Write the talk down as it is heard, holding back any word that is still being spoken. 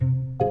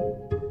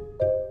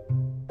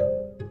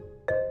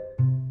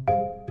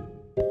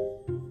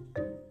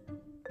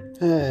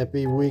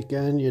Happy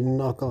weekend, you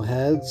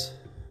knuckleheads.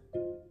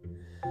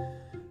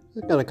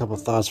 I've got a couple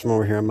thoughts from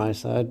over here on my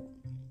side.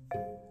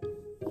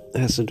 It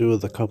has to do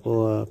with a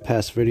couple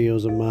past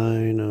videos of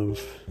mine of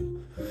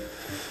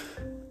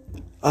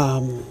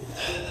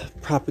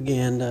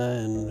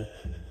propaganda and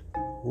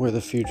where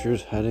the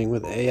future's heading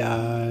with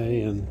AI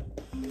and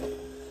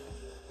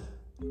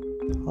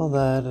all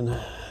that, and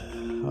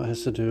how it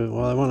has to do.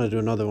 Well, I want to do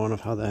another one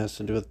of how that has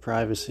to do with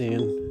privacy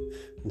and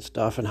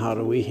stuff, and how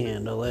do we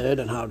handle it,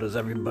 and how does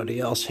everybody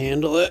else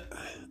handle it.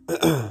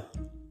 But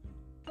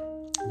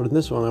in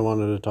this one, I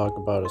wanted to talk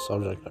about a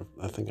subject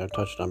I think I've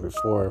touched on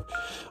before,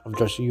 of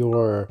just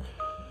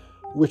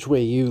which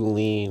way you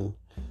lean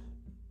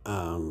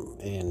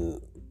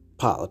in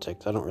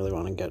politics. I don't really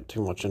want to get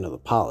too much into the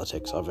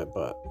politics of it,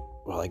 but,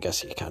 well, I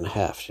guess you kind of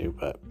have to,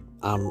 but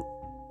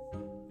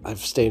I've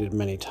stated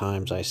many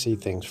times I see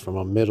things from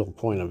a middle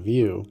point of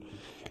view,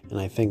 and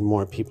I think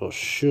more people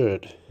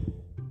should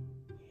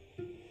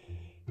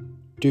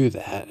do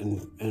that,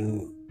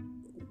 and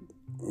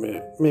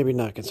maybe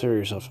not consider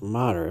yourself a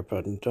moderate,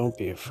 but don't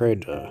be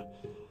afraid to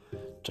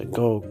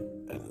go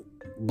and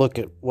look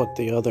at what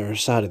the other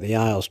side of the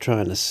aisle is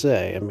trying to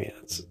say. I mean,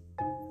 it's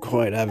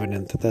quite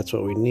evident that that's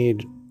what we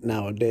need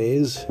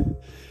nowadays to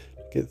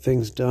get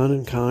things done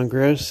in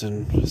Congress,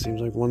 and it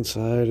seems like one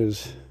side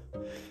is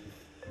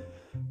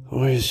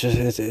always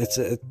just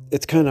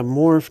it's kind of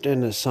morphed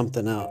into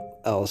something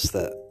else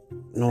that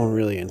no one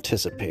really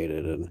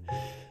anticipated, and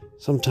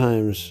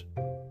sometimes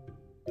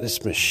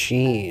this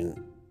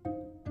machine,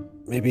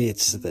 maybe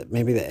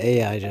the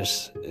AI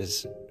just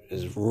is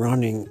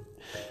running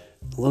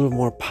a little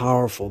more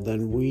powerful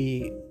than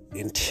we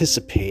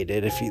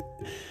anticipated. If you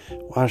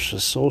watch The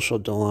Social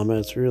Dilemma,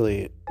 it's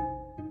really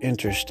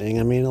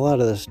interesting. I mean, a lot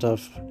of this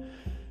stuff,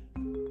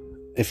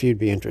 if you'd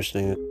be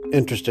interested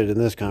in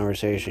this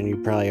conversation, you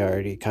probably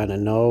already kind of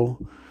know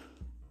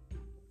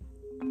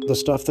the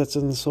stuff that's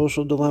in The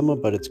Social Dilemma,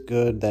 but it's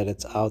good that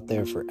it's out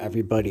there for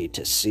everybody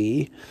to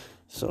see.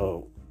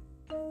 So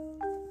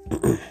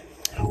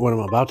what I'm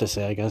about to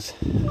say, I guess,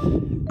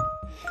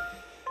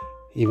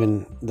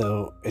 even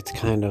though it's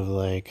kind of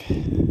like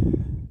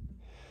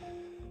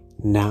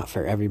not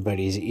for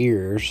everybody's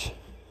ears,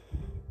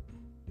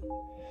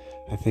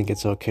 I think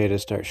it's okay to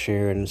start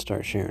sharing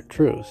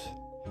truth.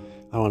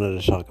 I wanted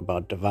to talk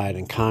about divide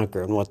and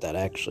conquer and what that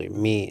actually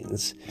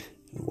means,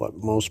 and what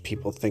most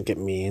people think it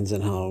means,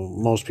 and how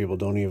most people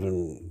wouldn't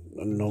even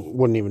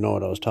know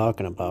what I was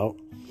talking about,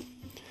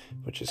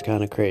 which is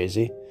kind of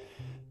crazy.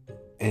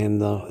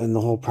 And the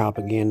whole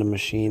propaganda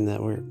machine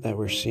that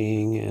we're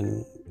seeing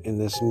in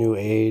this new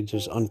age,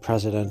 this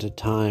unprecedented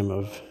time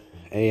of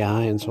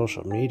AI and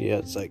social media,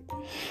 it's like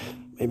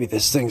maybe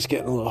this thing's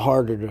getting a little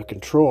harder to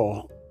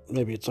control.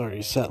 Maybe it's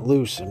already set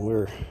loose, and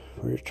we're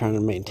trying to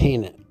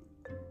maintain it.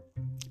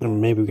 And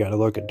maybe we got to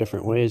look at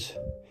different ways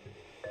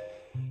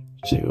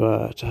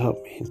to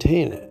help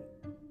maintain it.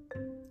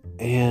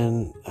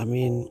 And I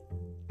mean,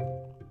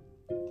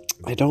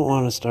 I don't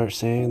want to start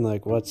saying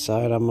like what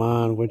side I'm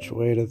on, which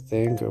way to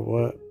think, or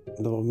what.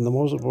 The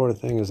most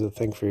important thing is to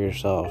think for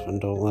yourself, and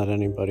don't let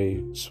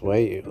anybody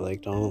sway you.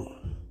 Like,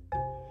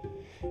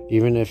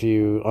 even if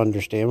you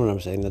understand what I'm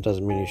saying, that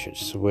doesn't mean you should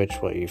switch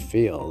what you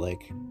feel.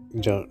 Like,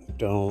 don't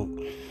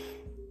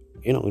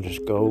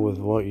just go with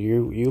what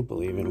you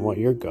believe in, what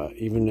your gut.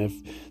 Even if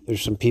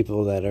there's some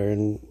people that are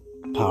in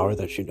power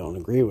that you don't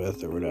agree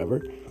with or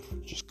whatever,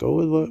 just go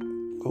with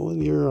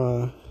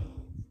your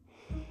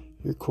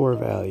core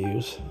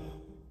values,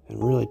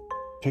 and really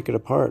pick it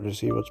apart to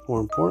see what's more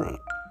important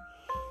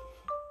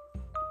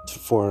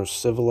for a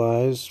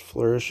civilized,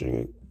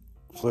 flourishing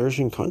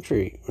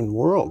country and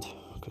world,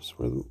 because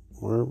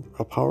we're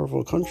a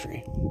powerful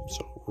country.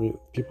 So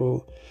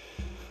people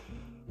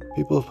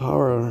of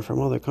power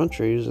from other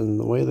countries, and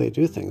the way they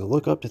do things,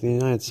 look up to the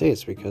United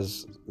States,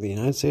 because the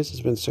United States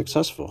has been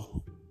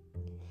successful,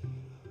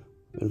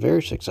 been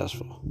very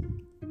successful.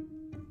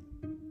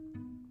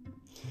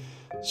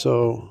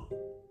 So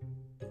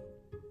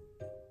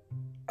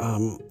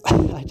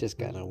I just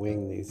kind of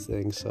wing these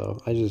things, so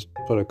I just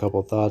put a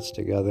couple thoughts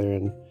together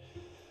and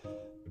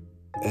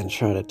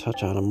try to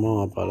touch on them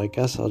all. But I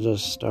guess I'll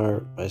just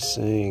start by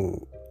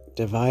saying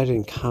divide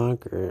and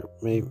conquer.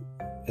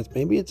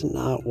 Maybe it's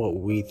not what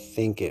we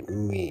think it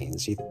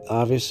means. You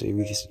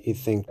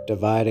think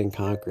divide and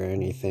conquer,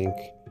 and you think,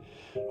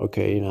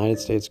 okay, United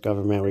States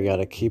government, we got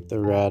to keep the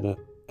red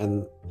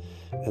and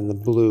the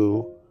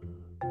blue.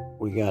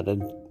 We got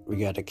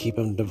to keep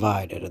them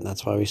divided, and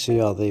that's why we see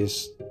all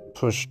these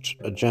pushed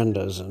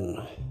agendas and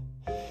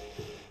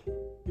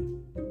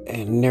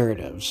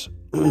narratives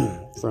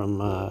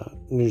from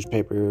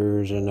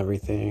newspapers and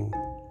everything.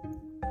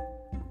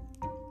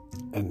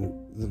 And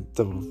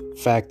the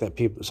fact that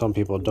some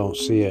people don't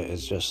see it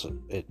is just,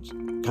 it's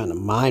kind of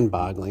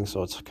mind-boggling.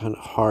 So it's kind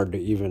of hard to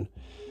even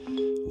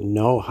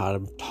know how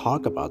to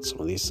talk about some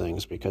of these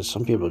things, because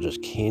some people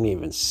just can't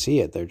even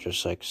see it. They're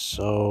just like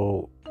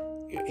so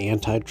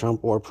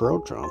anti-Trump or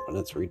pro-Trump, and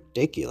it's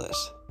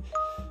ridiculous.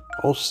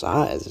 Both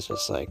sides. It's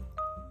just like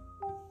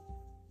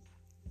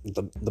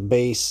the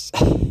base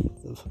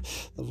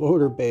the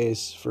voter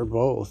base for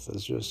both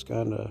is just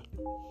kind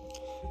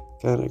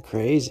of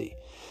crazy.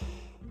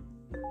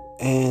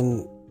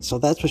 And so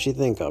that's what you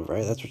think of,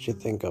 right? That's what you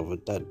think of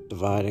with that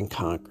divide and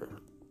conquer.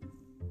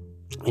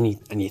 And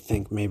you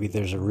think maybe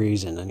there's a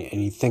reason, and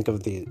you think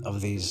of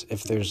these,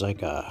 if there's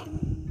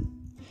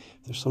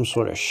some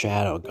sort of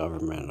shadow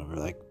government, or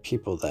like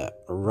people that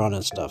are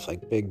running stuff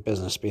like big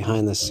business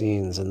behind the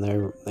scenes, and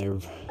that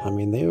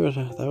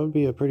would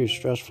be a pretty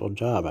stressful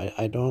job.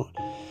 I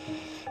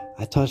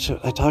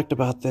talked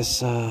about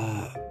this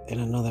in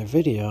another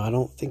video. I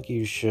don't think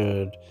you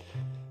should,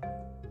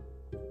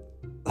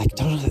 like,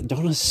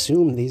 don't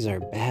assume these are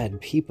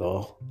bad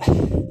people.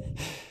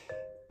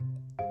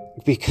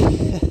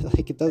 Because,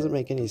 like, it doesn't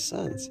make any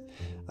sense.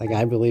 Like,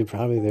 I believe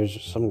probably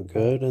there's some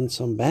good and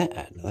some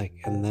bad. Like,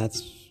 and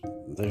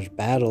there's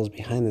battles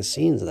behind the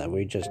scenes that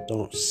we just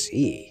don't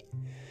see.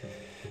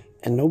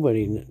 And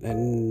nobody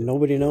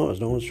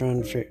knows. No one's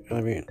trying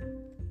to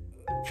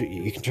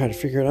you can try to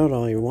figure it out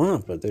all you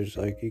want, but there's,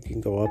 like, you can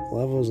go up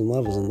levels and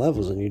levels and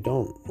levels, and we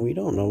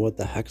don't know what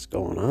the heck's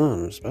going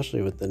on,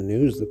 especially with the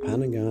news, the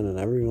Pentagon, and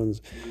everyone's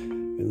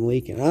been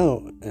leaking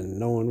out, and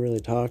no one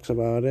really talks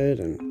about it.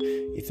 And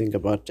you think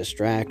about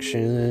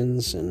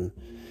distractions and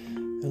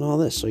all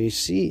this. So you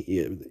see,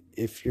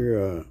 if you're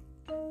a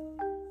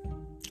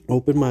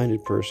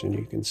open-minded person,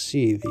 you can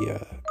see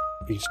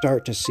you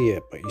start to see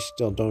it, but you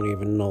still don't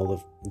even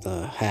know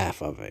the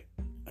half of it,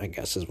 I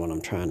guess is what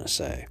I'm trying to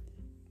say.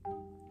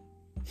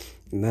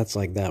 And that's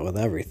like that with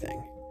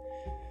everything.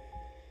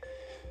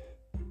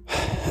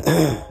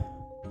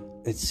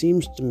 It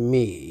seems to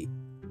me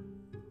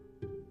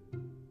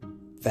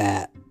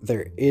that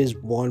there is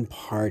one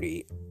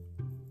party,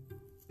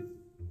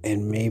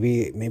 and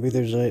maybe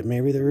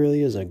there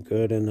really is a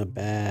good and a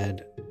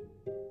bad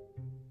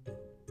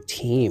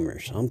team or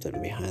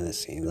something behind the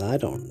scenes. I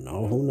don't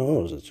know. Who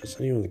knows? It's just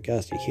anyone's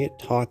guess. You can't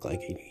talk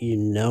like you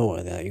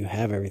know that you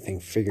have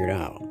everything figured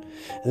out.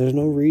 And there's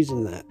no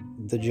reason that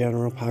the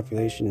general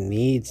population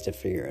needs to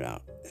figure it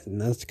out. And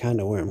that's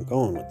kind of where I'm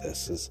going with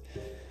this, is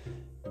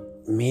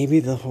maybe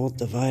the whole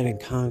divide and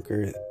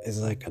conquer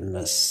is like a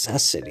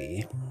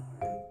necessity,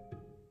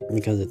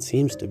 because it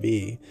seems to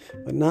be,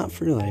 but not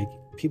for, like,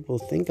 people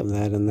think of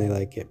that and they,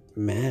 like, get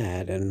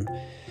mad and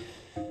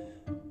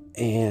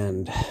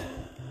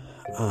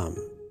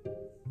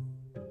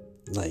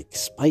like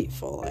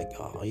spiteful, like,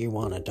 oh, you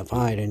want to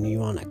divide and you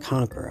want to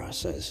conquer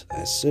us as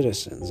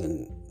citizens.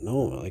 And no,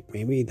 like,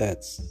 maybe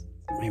that's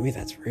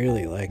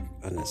really like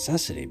a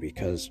necessity,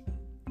 because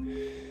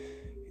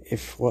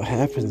what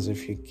happens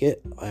if you get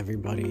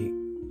everybody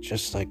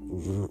just like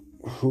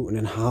hooting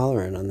and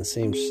hollering on the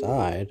same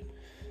side?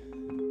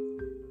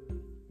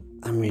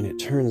 I mean, it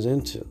turns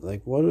into,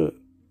 like,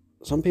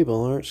 some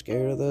people aren't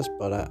scared of this,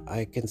 but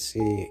I can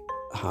see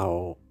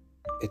how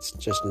it's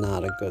just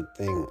not a good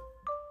thing.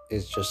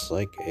 It's just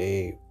like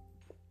a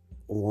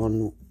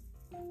one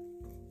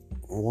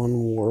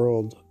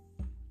world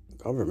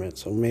government.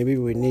 So maybe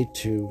we need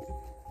to,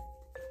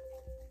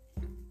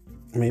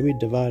 maybe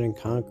divide and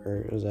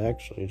conquer is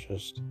actually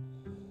just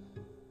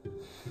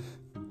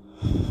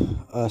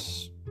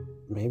us.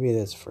 Maybe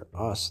that's for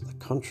us, the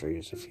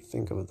countries, if you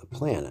think of the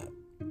planet.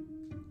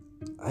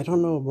 I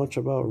don't know much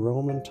about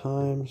Roman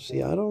times.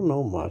 See, I don't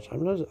know much.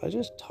 I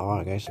just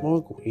talk. I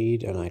smoke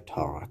weed and I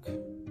talk.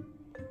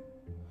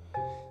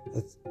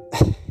 That's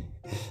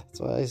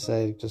why I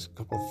say just a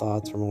couple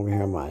thoughts from over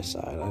here on my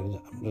side. I'm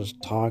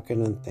just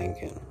talking and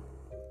thinking.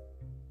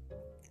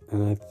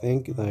 And I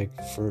think, like,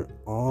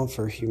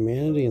 for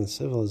humanity and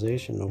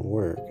civilization to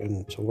work,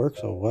 and to work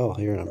so well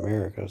here in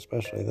America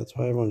especially, that's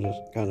why everyone's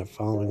just kind of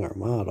following our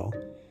model,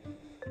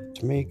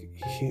 to make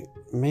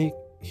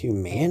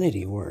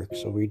humanity work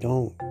so we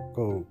don't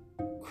go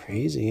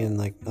crazy and,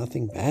 like,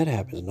 nothing bad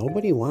happens.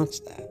 Nobody wants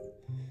that.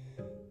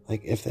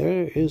 Like, if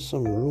there is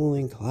some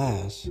ruling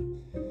class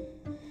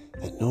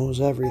that knows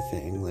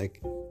everything,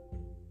 like,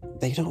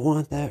 they don't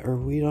want that, or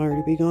we'd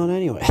already be gone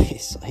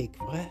anyways. Like,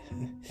 what?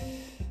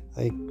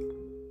 Like,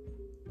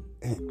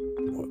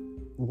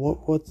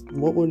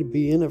 what would it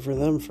be in it for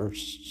them, for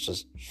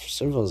just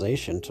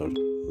civilization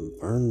to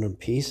burn to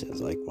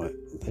pieces? Like, what?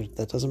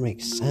 That doesn't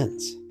make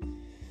sense.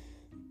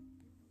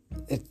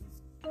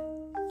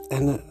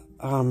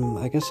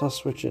 I guess I'll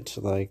switch it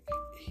to, like,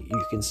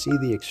 you can see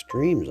the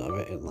extremes of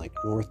it in, like,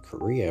 North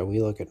Korea. We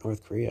look at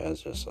North Korea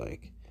as just,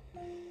 like,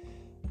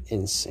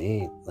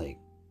 insane. Like,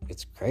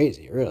 it's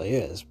crazy. It really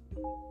is.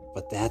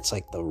 But that's,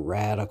 like, the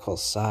radical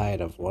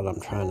side of what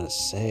I'm trying to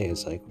say.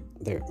 Is, like,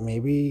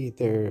 maybe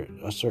there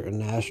a certain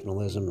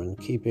nationalism and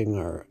keeping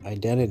our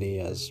identity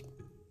as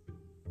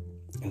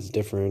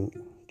different,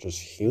 just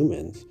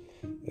humans,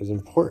 is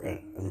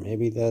important. And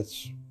maybe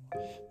that's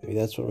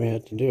what we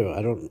had to do.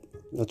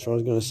 That's what I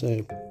was going to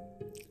say.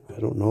 I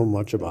don't know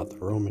much about the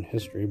Roman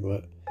history,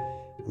 but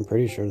I'm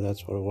pretty sure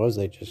that's what it was.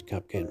 They just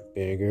kept getting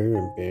bigger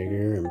and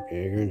bigger and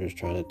bigger and just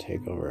trying to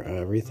take over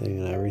everything.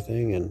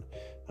 And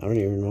I don't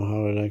even know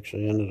how it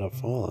actually ended up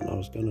falling. I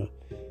was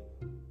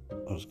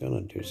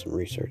gonna do some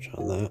research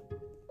on that.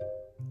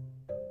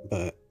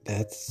 But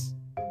that's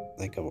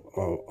like a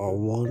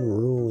one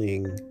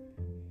ruling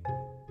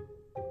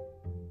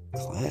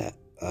class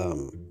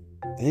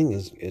thing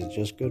is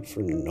just good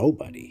for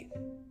nobody.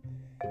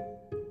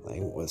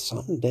 Like with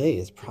someday,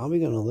 it's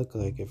probably gonna look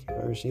like, if you've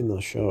ever seen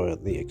those show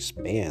The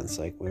Expanse,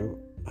 like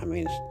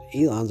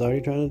Elon's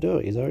already trying to do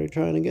it. He's already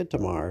trying to get to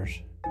Mars.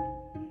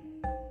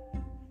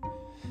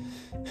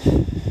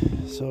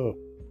 So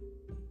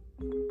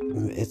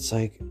it's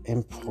like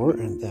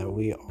important that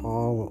we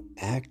all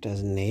act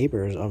as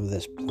neighbors of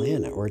this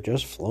planet. We're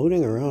just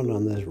floating around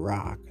on this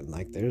rock, and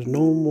like there's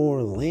no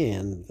more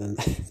land than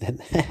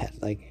that.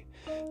 Like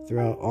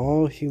throughout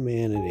all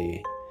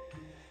humanity,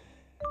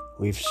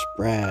 we've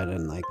spread,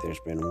 and like there's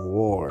been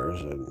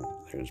wars, and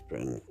there's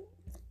been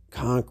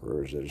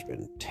conquerors, there's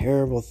been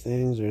terrible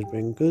things, there's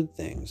been good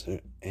things,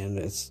 and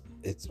it's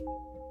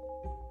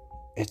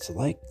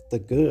like the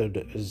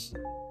good is,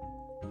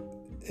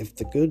 if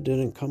the good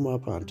didn't come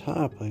up on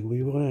top, like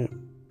we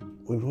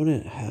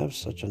wouldn't have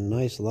such a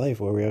nice life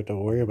where we have to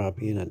worry about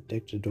being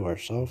addicted to our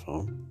cell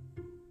phone.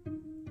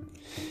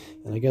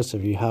 And I guess I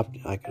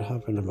could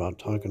hop in about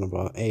talking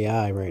about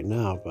AI right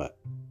now, but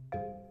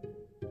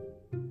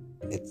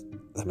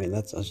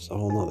that's just a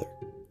whole nother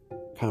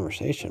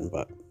conversation.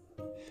 But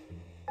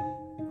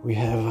we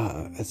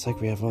have, it's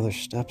like we have other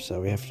steps that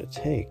we have to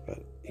take. But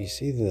you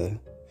see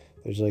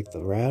there's like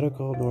the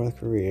radical North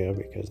Korea,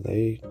 because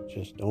they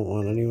just don't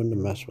want anyone to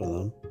mess with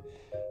them.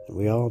 And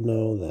we all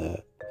know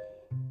that,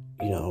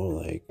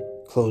 like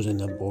closing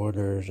the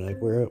borders,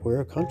 like we're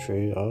a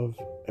country of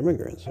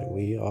immigrants, and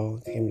we all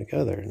came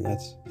together, and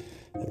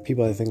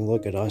people I think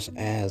look at us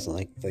as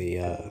like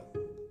the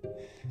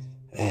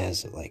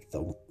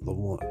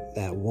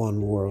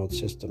one world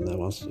system that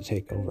wants to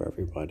take over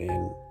everybody.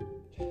 And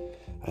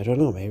I don't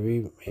know,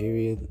 maybe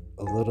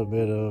a little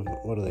bit of,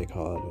 what do they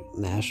call it,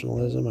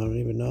 nationalism? I don't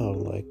even know.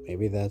 Like,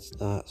 maybe that's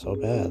not so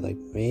bad. Like,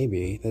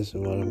 maybe this is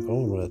what I'm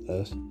going with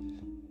this.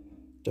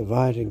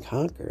 Divide and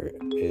conquer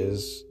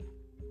is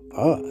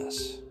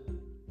us.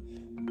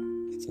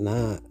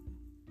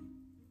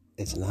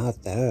 It's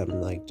not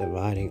them, like,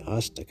 dividing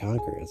us to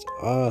conquer. It's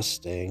us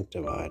staying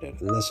divided.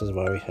 And this is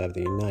why we have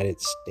the United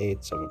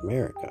States of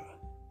America.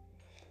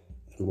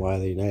 And why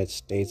the United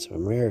States of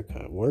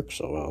America works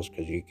so well is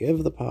because you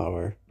give the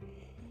power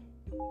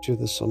to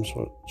the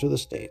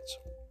states,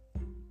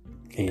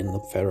 and the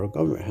federal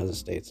government has the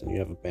states, and you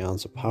have a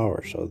balance of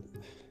power, so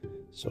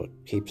it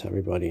keeps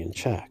everybody in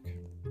check.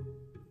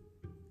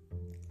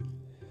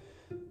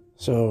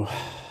 So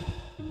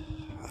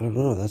I don't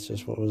know, that's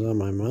just what was on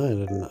my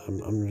mind. And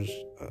I'm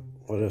just,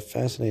 what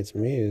fascinates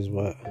me is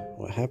what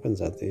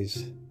happens at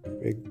these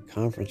big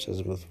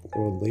conferences with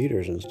world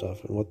leaders and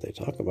stuff, and what they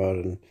talk about.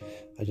 And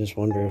I just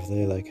wonder if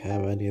they like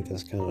have any of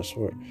this kind of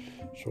sort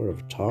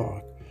of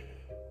talk.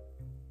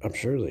 I'm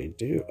sure they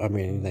do. I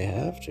mean, they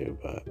have to,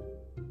 but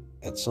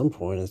at some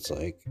point it's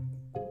like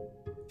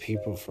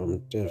people from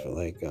different,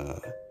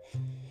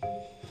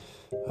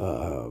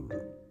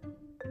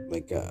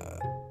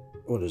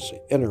 what is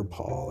it,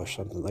 Interpol or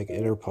something, like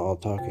Interpol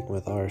talking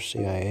with our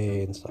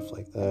CIA and stuff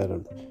like that.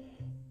 And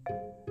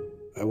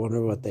I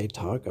wonder what they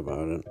talk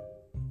about, and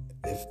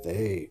if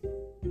they,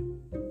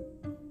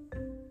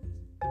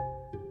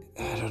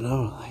 I don't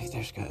know, like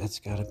it's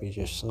got to be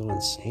just so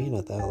insane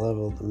at that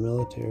level. The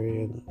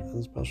military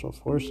and special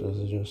forces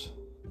is just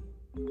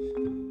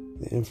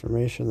the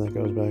information that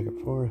goes back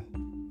and forth.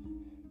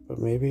 But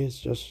maybe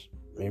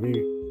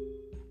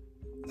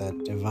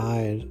that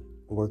divide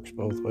works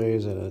both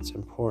ways, and it's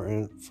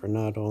important for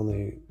not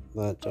only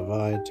that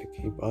divide to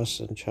keep us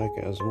in check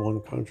as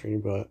one country,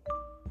 but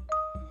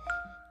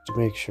to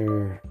make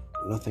sure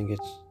nothing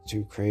gets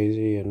too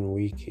crazy and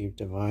we keep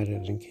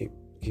divided and keep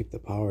the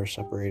power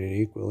separated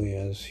equally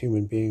as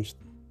human beings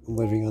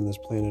living on this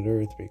planet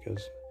Earth.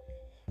 Because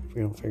if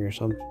we don't figure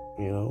something,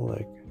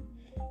 like,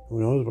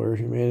 who knows where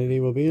humanity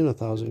will be in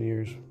 1,000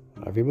 years.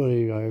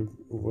 Everybody, I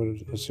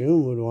would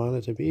assume, would want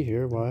it to be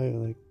here. Why?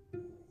 Like,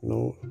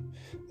 no,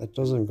 that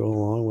doesn't go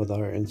along with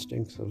our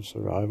instincts of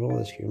survival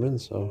as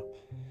humans. So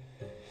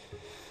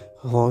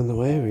along the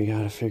way, we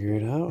got to figure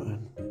it out.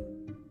 And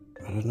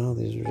I don't know,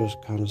 these are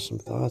just kind of some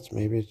thoughts.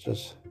 Maybe it's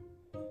just,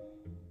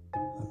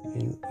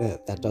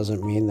 that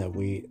doesn't mean that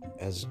we,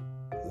 as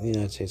the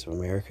United States of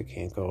America,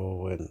 can't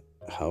go and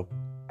help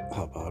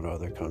out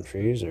other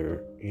countries,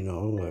 or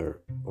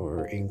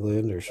or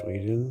England or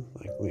Sweden.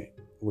 Like,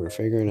 we're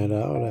figuring it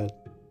out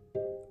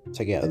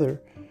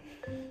together.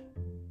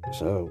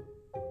 So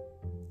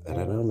I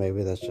don't know,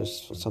 maybe that's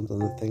just something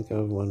to think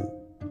of when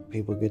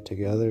people get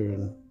together,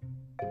 and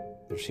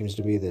there seems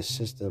to be this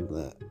system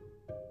that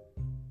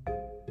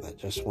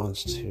just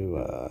wants to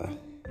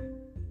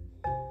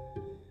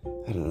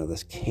I don't know,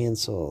 this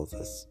cancel,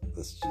 this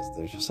just,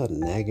 there's just a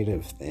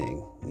negative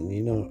thing.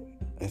 And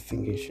I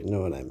think you should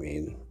know what I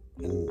mean.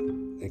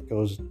 And it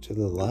goes to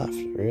the left,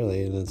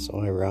 really, and it's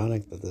so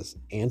ironic that this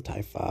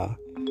Antifa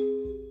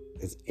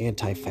is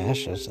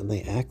anti-fascist, and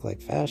they act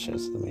like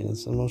fascists. I mean,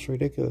 it's the most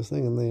ridiculous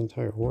thing in the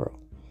entire world.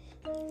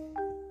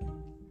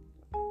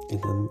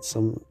 And then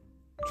some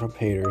Trump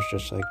haters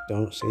just like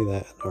don't see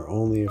that and are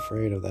only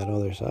afraid of that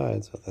other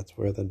side. So that's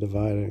where the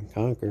divide and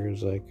conquer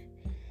is like,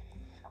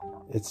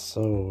 it's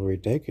so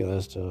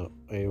ridiculous to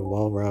a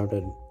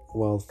well-rounded,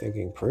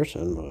 well-thinking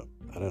person, but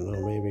I don't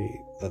know,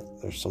 maybe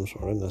that there's some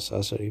sort of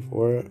necessity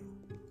for it,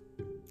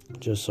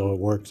 just so it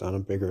works on a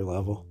bigger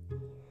level.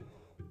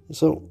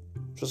 So,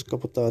 just a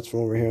couple thoughts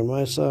from over here on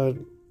my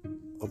side.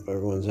 Hope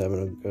everyone's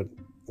having a good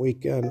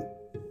weekend.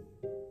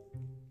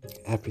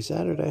 Happy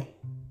Saturday.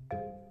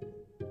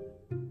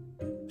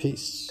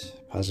 Peace,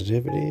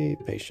 positivity,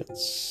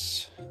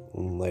 patience.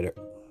 Later.